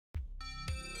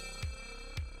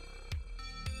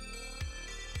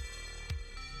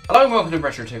Hello and welcome to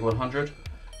Retro Tech 100.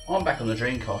 I'm back on the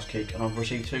Dreamcast kick and I've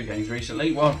received two games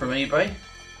recently. One from eBay,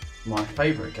 my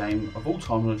favourite game of all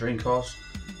time on the Dreamcast,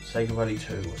 Sega Rally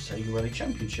 2 or Sega Rally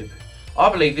Championship.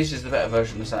 I believe this is the better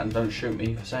version of Saturn, don't shoot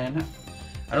me for saying that.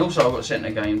 And also I got sent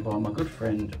a game by my good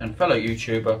friend and fellow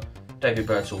YouTuber David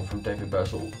Birdsall from David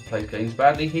Birdsall Plays Games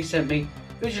Badly. He sent me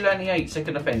Vigilante 8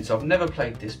 Second Offence. I've never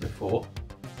played this before.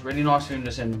 It's really nice of him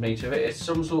to send me to it. It's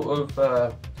some sort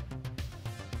of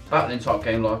battling type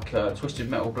game like Twisted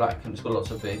Metal Black, and it's got lots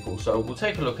of vehicles. So we'll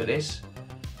take a look at this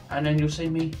and then you'll see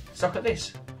me suck at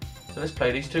this. So let's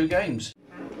play these two games.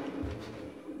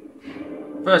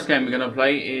 First game we're going to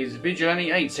play is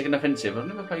Vigilante 8 Second Offensive. I've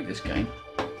never played this game.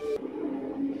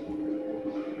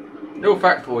 Little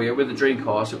fact for you with the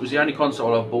Dreamcast, it was the only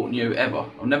console I've bought new ever.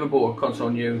 I've never bought a console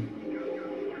new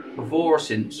before or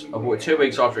since. I bought it 2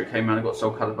 weeks after it came out and got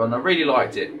Soul Calibur and I really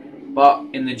liked it. But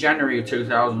in the January of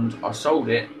 2000 I sold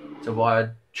it to buy a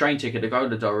train ticket to go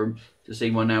to Durham to see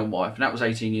my now wife, and that was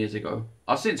 18 years ago.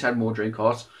 I've since had more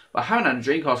Dreamcasts, but I haven't had a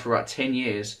Dreamcast for about 10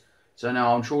 years. So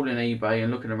now I'm trawling eBay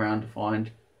and looking around to find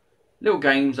little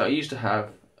games that I used to have.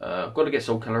 I've got to get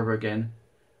Soul Calibur again,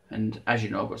 and as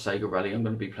you know I've got Sega Rally. I'm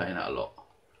going to be playing that a lot.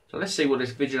 So let's see what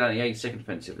this Vigilante 8 Second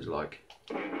Offensive is like.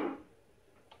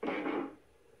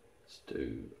 Let's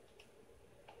do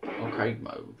arcade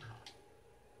mode.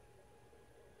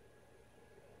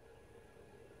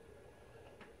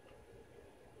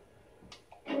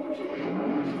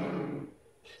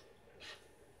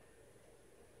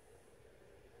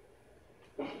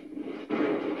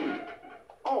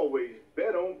 Always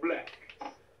bet on black.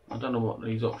 I don't know what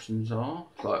these options are.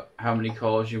 It's like how many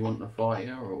cars you want to fight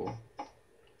here, or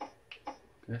I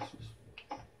guess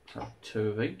let's have 2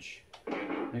 of each.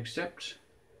 Accept.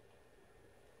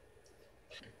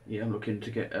 Yeah, I'm looking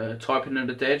to get Typing of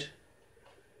the Dead.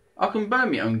 I can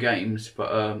burn my own games,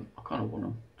 but I kind of want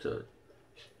them to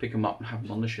pick them up and have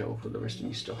them on the shelf with the rest of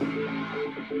my stuff.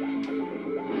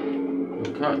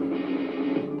 Okay.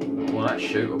 Well, that's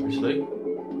shoot, obviously.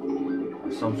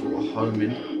 That's some sort of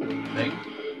homing thing.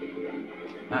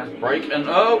 That's break, and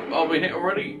oh, I've been hit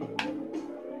already.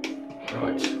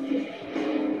 Right.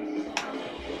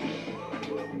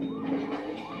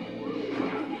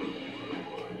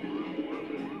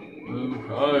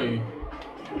 Okay.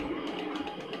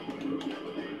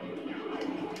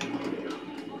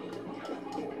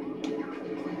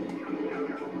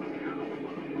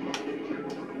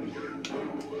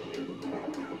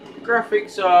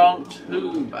 Graphics aren't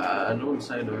too bad. I wouldn't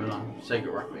say they're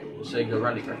Sega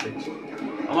Rally graphics.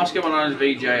 I must get one of those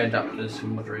VGA adapters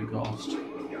from my Dreamcast.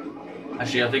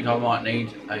 Actually, I think I might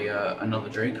need another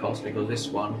Dreamcast because this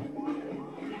one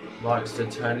likes to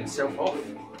turn itself off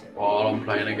while I'm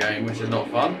playing a game, which is not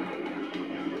fun.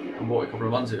 I bought it a couple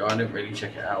of months ago. I didn't really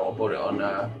check it out. I bought it on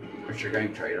Retro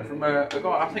Game Trader from a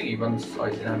guy. I think he runs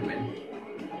sites in admin.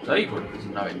 So he probably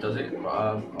doesn't know it, does it? But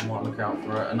I might look out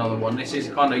for another one. This is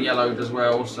kind of yellowed as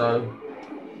well, so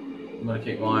I'm going to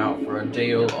keep my eye out for a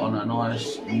deal on a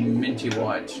nice minty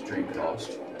white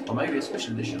Dreamcast. Or maybe a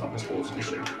special edition, like a sports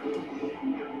edition.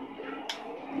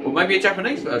 Or maybe a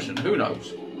Japanese version, who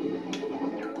knows?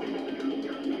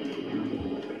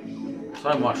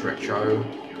 So much retro,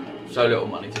 so little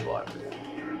money to buy it with.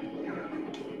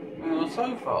 Well,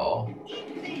 so far,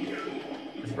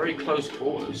 it's very close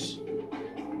quarters.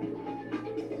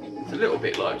 It's a little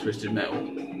bit like Twisted Metal.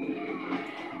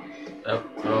 Oh,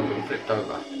 I've been flipped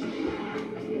over.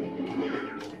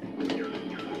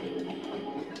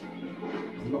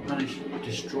 I've not managed to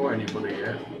destroy anybody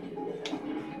yet.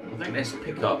 I think there's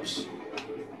pickups.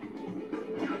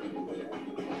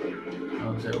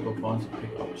 I'll go find some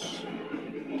pickups.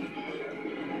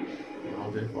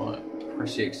 I'll do if I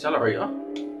press the accelerator.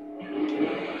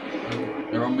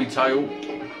 They're on my tail.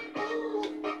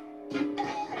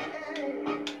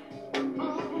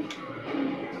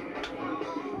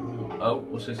 Oh,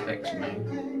 what's this X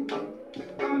mean?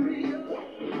 I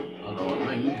know what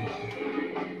I mean.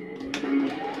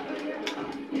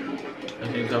 They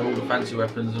seem to have all the fancy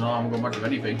weapons and I haven't got much of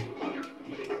anything.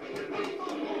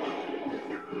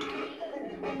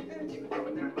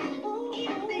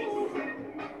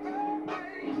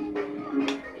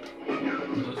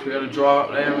 Just be able to drive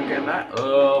up there and get that.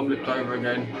 Oh, I flipped over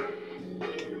again.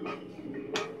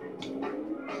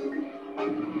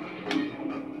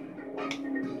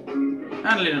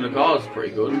 Handling of the car is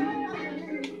pretty good. You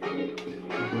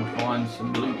can find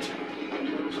some loot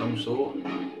of some sort.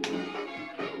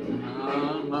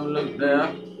 No loot there.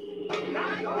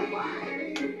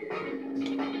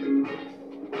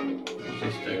 What's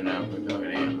this do now? We're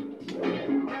going here.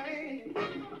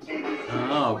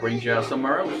 Oh, brings you out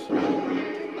somewhere else.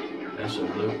 Let's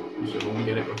have a look. Let's see if I can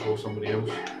get it before somebody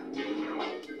else.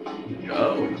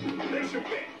 Oh.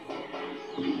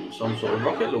 Some sort of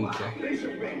rocket launcher.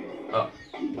 Oh.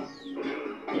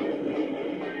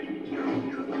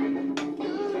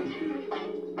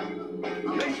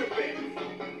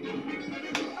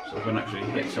 So we can actually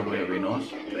hit somewhere, it'd be nice.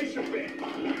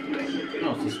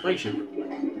 Oh, it's a spaceship.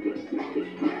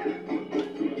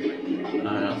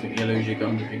 No, I think you lose your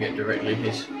guns if you get directly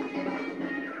hit.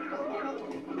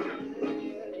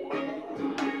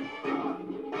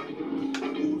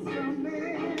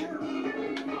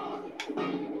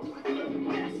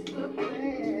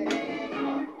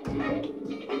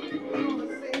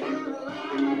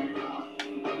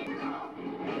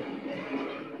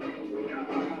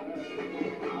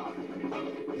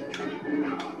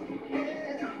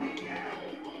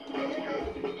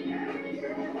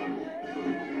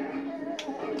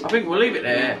 I think we'll leave it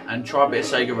there and try a bit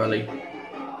of Sega Rally.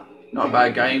 Not a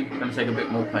bad game, going to take a bit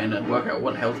more playing and work out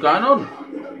what the hell's going on.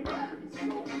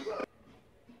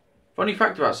 Funny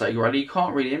fact about Sega Rally, you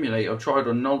can't really emulate. I've tried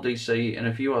on Null DC and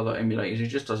a few other emulators, it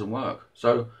just doesn't work.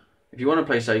 So if you want to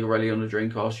play Sega Rally on the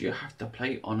Dreamcast, you have to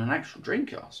play it on an actual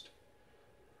Dreamcast.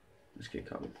 Let's get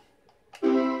going.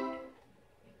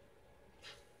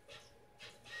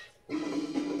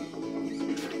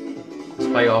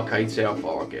 Let's play arcade, see how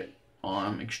far I get.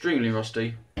 I'm extremely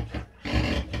rusty. I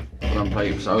haven't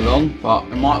played for so long, but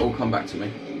it might all come back to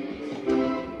me.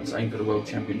 Let's aim for the World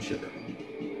Championship.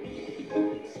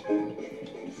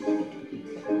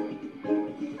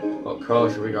 What car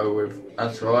should we go with?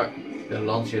 That's right, the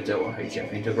Lancia Delta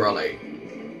HF Integrale.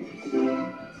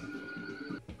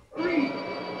 3,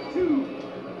 2,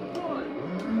 1,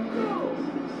 go!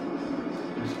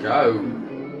 Let's go.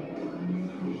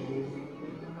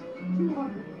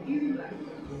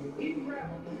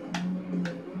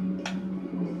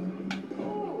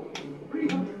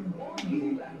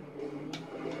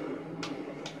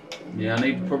 Yeah, I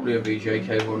need probably a VGA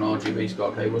cable and RGB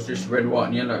SCART cable. It's just red, white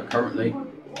and yellow currently.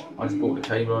 I just bought the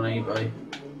cable on eBay.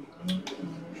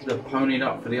 Should have ponied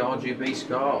up for the RGB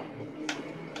SCART.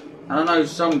 And I know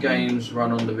some games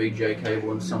run on the VGA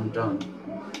cable and some don't.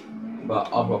 But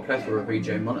I've got a plethora of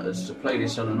VGA monitors. To play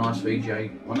this on a nice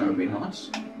VGA monitor would be nice.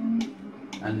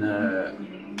 And it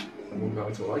won't go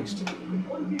to waste.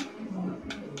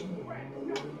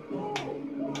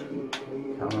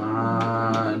 Come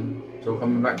on. It's all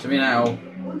coming back to me now.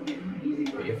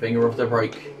 Get your finger off the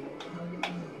brake.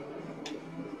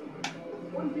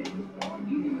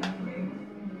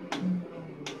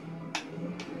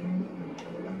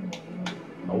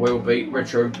 I will beat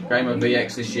Retro Gamer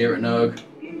VX this year at NERG.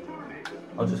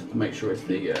 I'll just have to make sure it's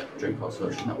the Dreamcast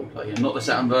version that we'll play and not the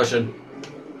Saturn version.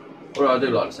 Although I do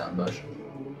like the Saturn version.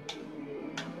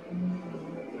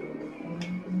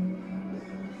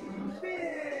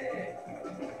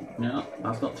 Yeah,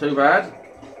 that's not too bad.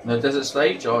 The desert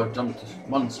stage, I've jumped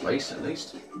one space at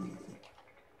least.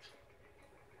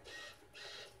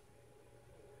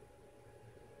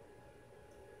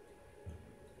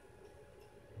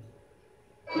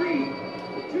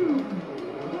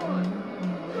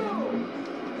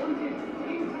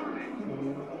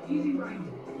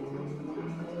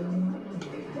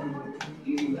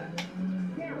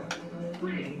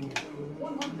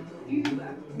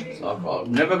 So I've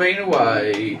never been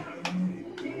away.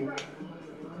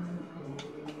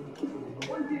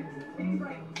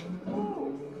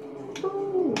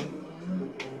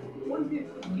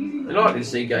 I like to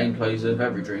see gameplays of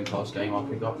every Dreamcast game I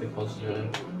pick up because I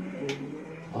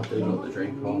do like the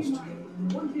Dreamcast.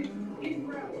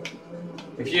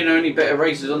 If you know any better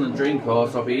races on the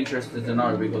Dreamcast, I'll be interested to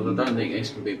know because I don't think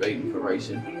this can be beaten for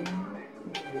racing.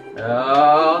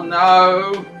 Oh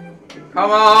no!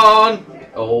 Come on!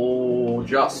 Oh,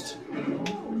 just.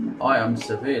 I am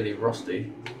severely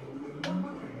rusty.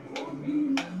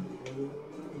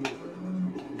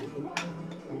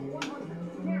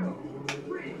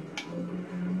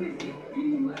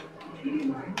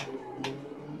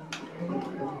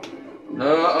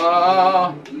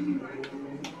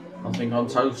 I think I'm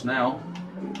toast now.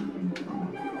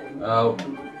 Oh.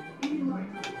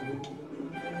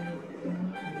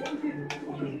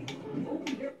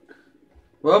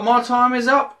 Well, my time is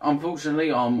up.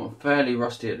 Unfortunately, I'm fairly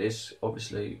rusty at this.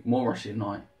 Obviously, more rusty than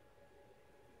I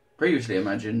previously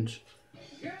imagined.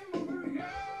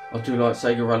 I do like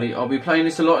Sega Rally. I'll be playing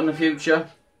this a lot in the future.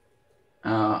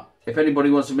 If anybody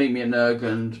wants to meet me at NERG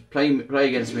and play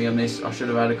against me on this, I should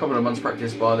have had a couple of months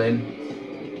practice by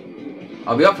then.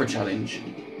 I'll be up for a challenge.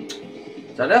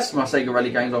 So that's my Sega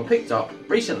Rally games I picked up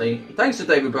recently. Thanks to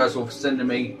David Birdsall for sending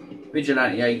me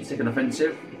Vigilante 8 Second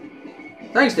Offensive.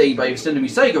 Thanks to eBay for sending me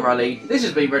Sega Rally. This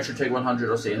has been RetroTech 100.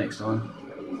 I'll see you next time.